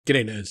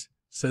G'day nerds.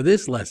 So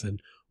this lesson,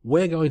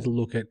 we're going to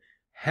look at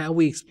how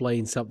we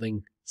explain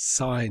something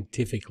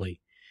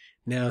scientifically.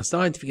 Now, a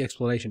scientific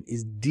explanation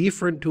is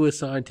different to a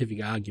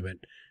scientific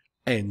argument,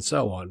 and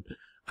so on.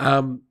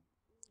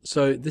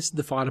 So this is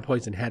the finer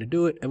points on how to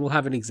do it, and we'll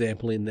have an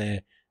example in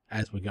there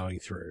as we're going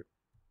through.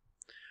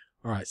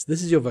 All right, so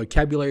this is your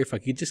vocabulary. If I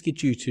could just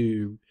get you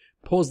to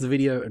pause the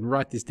video and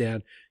write this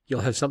down,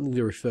 you'll have something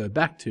to refer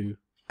back to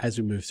as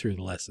we move through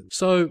the lesson.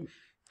 So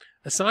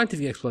a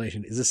scientific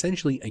explanation is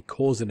essentially a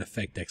cause and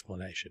effect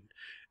explanation.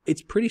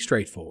 It's pretty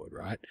straightforward,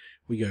 right?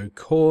 We go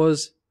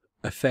cause,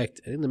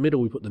 effect, and in the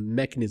middle we put the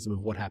mechanism of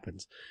what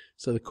happens.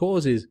 So the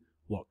cause is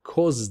what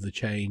causes the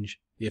change,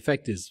 the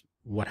effect is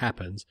what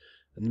happens,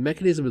 and the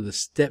mechanism are the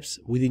steps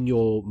within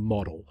your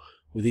model,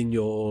 within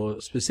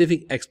your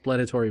specific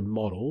explanatory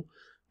model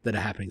that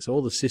are happening. So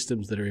all the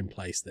systems that are in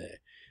place there.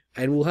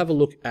 And we'll have a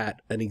look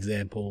at an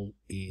example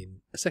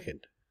in a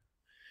second.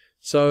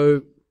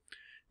 So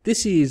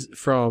this is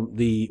from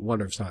the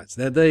Wonder of Science.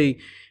 Now they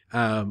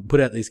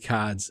put out these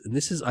cards, and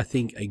this is, I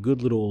think, a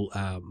good little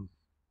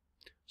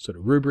sort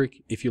of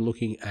rubric if you're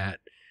looking at,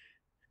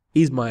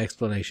 is my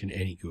explanation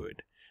any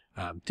good?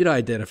 Did I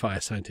identify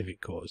a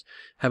scientific cause?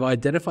 Have I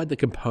identified the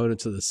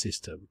components of the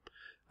system?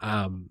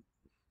 And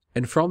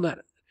from that,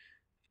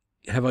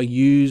 have I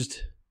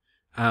used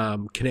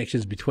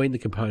connections between the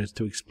components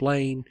to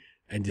explain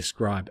and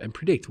describe and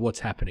predict what's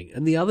happening?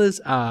 And the others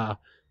are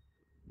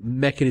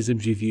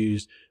mechanisms you've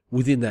used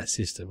within that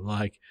system,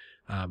 like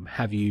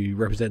have you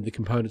represented the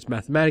components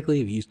mathematically?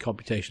 Have you used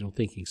computational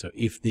thinking? So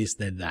if this,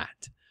 then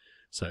that.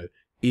 So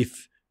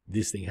if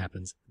this thing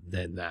happens,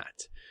 then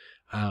that.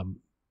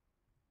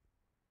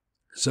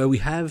 So we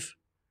have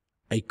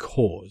a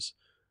cause.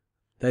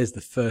 That is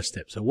the first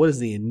step. So what is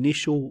the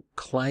initial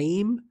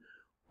claim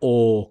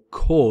or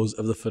cause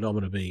of the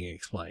phenomena being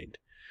explained?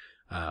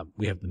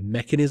 We have the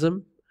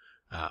mechanism,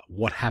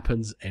 what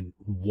happens and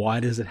why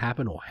does it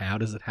happen, or how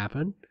does it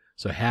happen?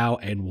 So how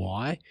and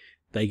why,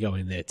 they go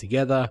in there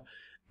together.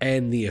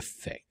 And the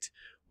effect.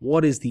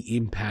 What is the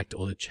impact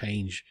or the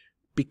change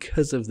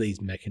because of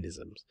these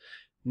mechanisms?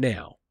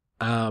 Now,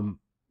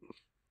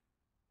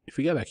 if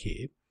we go back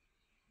here,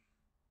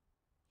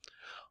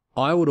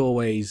 I would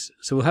always,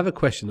 so we'll have a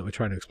question that we're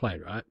trying to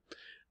explain, right?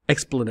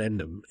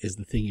 Explanandum is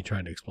the thing you're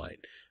trying to explain.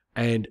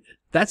 And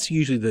that's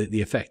usually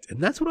the effect.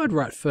 And that's what I'd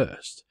write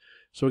first.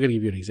 So we're going to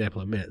give you an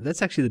example in a minute.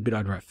 That's actually the bit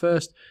I'd write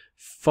first,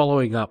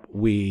 following up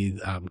with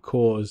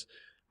cause,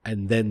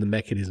 and then the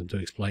mechanism to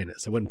explain it.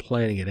 So when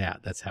planning it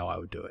out, that's how I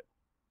would do it.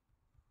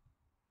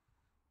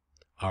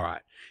 All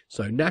right.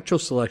 So natural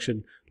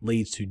selection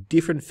leads to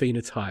different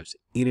phenotypes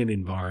in an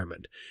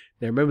environment.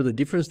 Now remember, the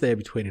difference there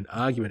between an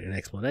argument and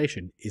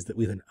explanation is that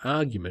with an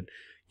argument,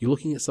 you're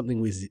looking at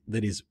something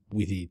that is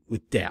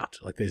with doubt,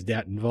 like there's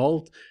doubt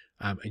involved,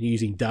 and you're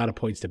using data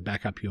points to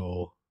back up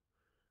your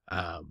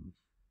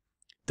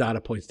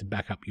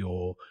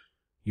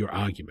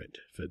argument.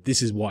 For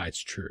this is why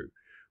it's true.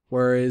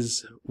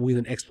 Whereas with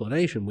an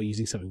explanation, we're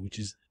using something which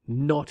is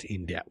not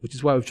in doubt, which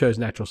is why we've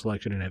chosen natural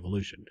selection and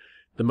evolution,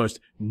 the most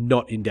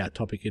not in doubt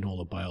topic in all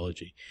of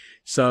biology.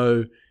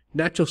 So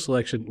natural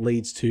selection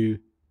leads to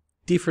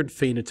different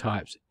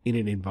phenotypes in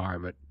an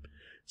environment.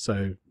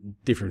 So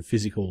different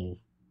physical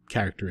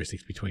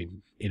characteristics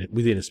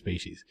within a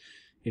species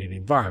in an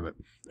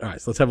environment. All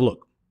right, so let's have a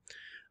look.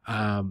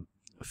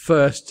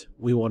 First,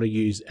 we want to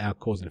use our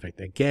cause and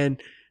effect. Again,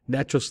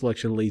 natural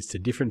selection leads to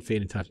different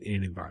phenotypes in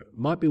an environment.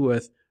 Might be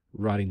worth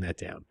writing that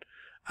down.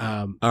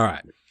 All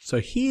right, so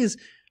here's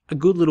a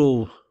good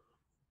little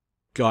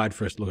guide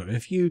for us to look at.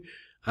 If you,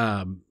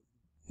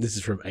 this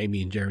is from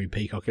Amy and Jeremy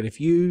Peacock, and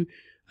if you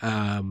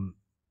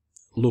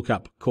look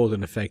up cause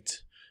and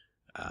effect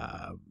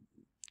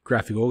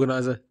graphic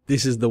organizer,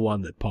 this is the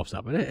one that pops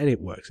up, and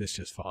it works. It's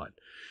just fine.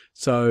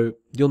 So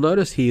you'll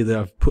notice here that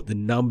I've put the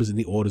numbers in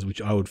the orders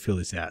which I would fill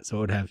this out. So I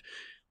would have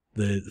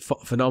the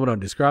phenomenon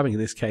describing, in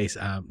this case,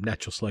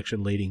 natural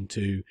selection leading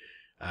to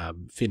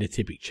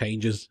phenotypic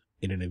changes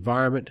in an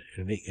environment,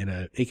 in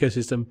an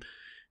ecosystem.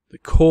 The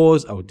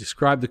cause, I would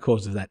describe the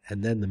cause of that,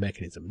 and then the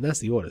mechanism. And that's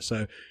the order.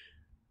 So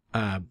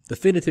the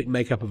phenotypic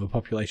makeup of a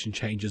population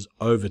changes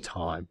over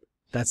time.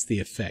 That's the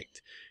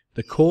effect.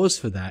 The cause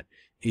for that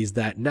is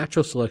that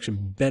natural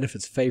selection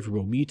benefits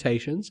favorable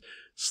mutations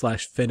 /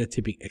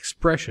 phenotypic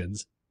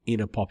expressions in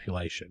a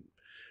population.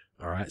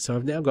 All right, so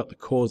I've now got the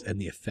cause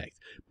and the effect,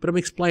 but I'm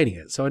explaining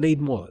it, so I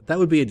need more. That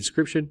would be a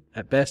description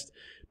at best,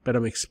 but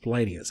I'm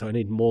explaining it, so I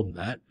need more than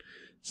that.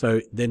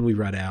 So then we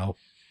write our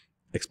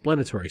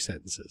explanatory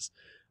sentences.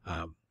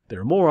 There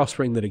are more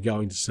offspring that are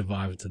going to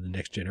survive into the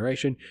next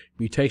generation.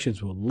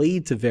 Mutations will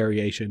lead to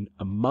variation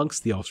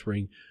amongst the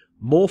offspring.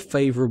 More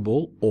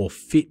favorable or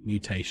fit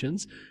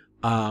mutations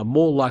are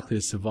more likely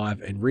to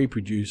survive and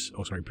produce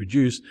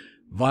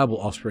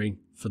viable offspring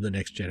for the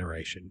next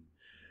generation.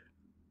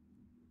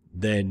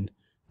 Then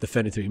the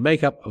phenotypic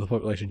makeup of the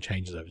population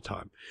changes over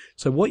time.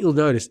 So what you'll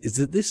notice is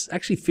that this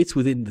actually fits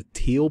within the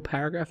Teal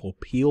paragraph or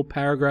Peel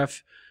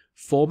paragraph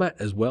format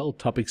as well.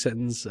 Topic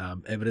sentence,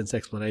 evidence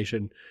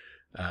explanation,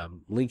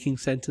 linking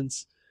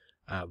sentence.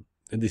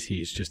 and this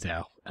here is just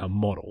our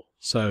model.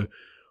 So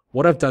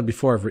what I've done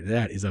before I've written it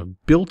out is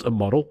I've built a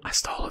model. I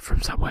stole it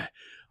from somewhere.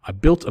 I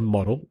built a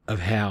model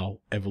of how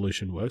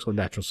evolution works or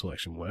natural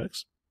selection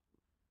works.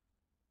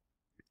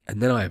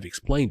 And then I have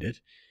explained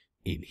it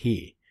in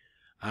here.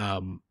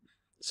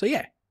 So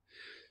yeah.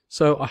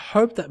 So I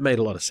hope that made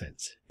a lot of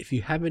sense. If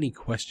you have any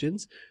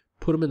questions,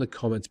 put them in the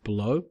comments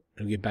below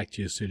and we'll get back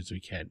to you as soon as we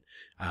can.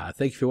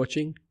 Thank you for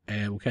watching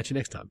and we'll catch you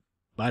next time.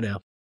 Bye now.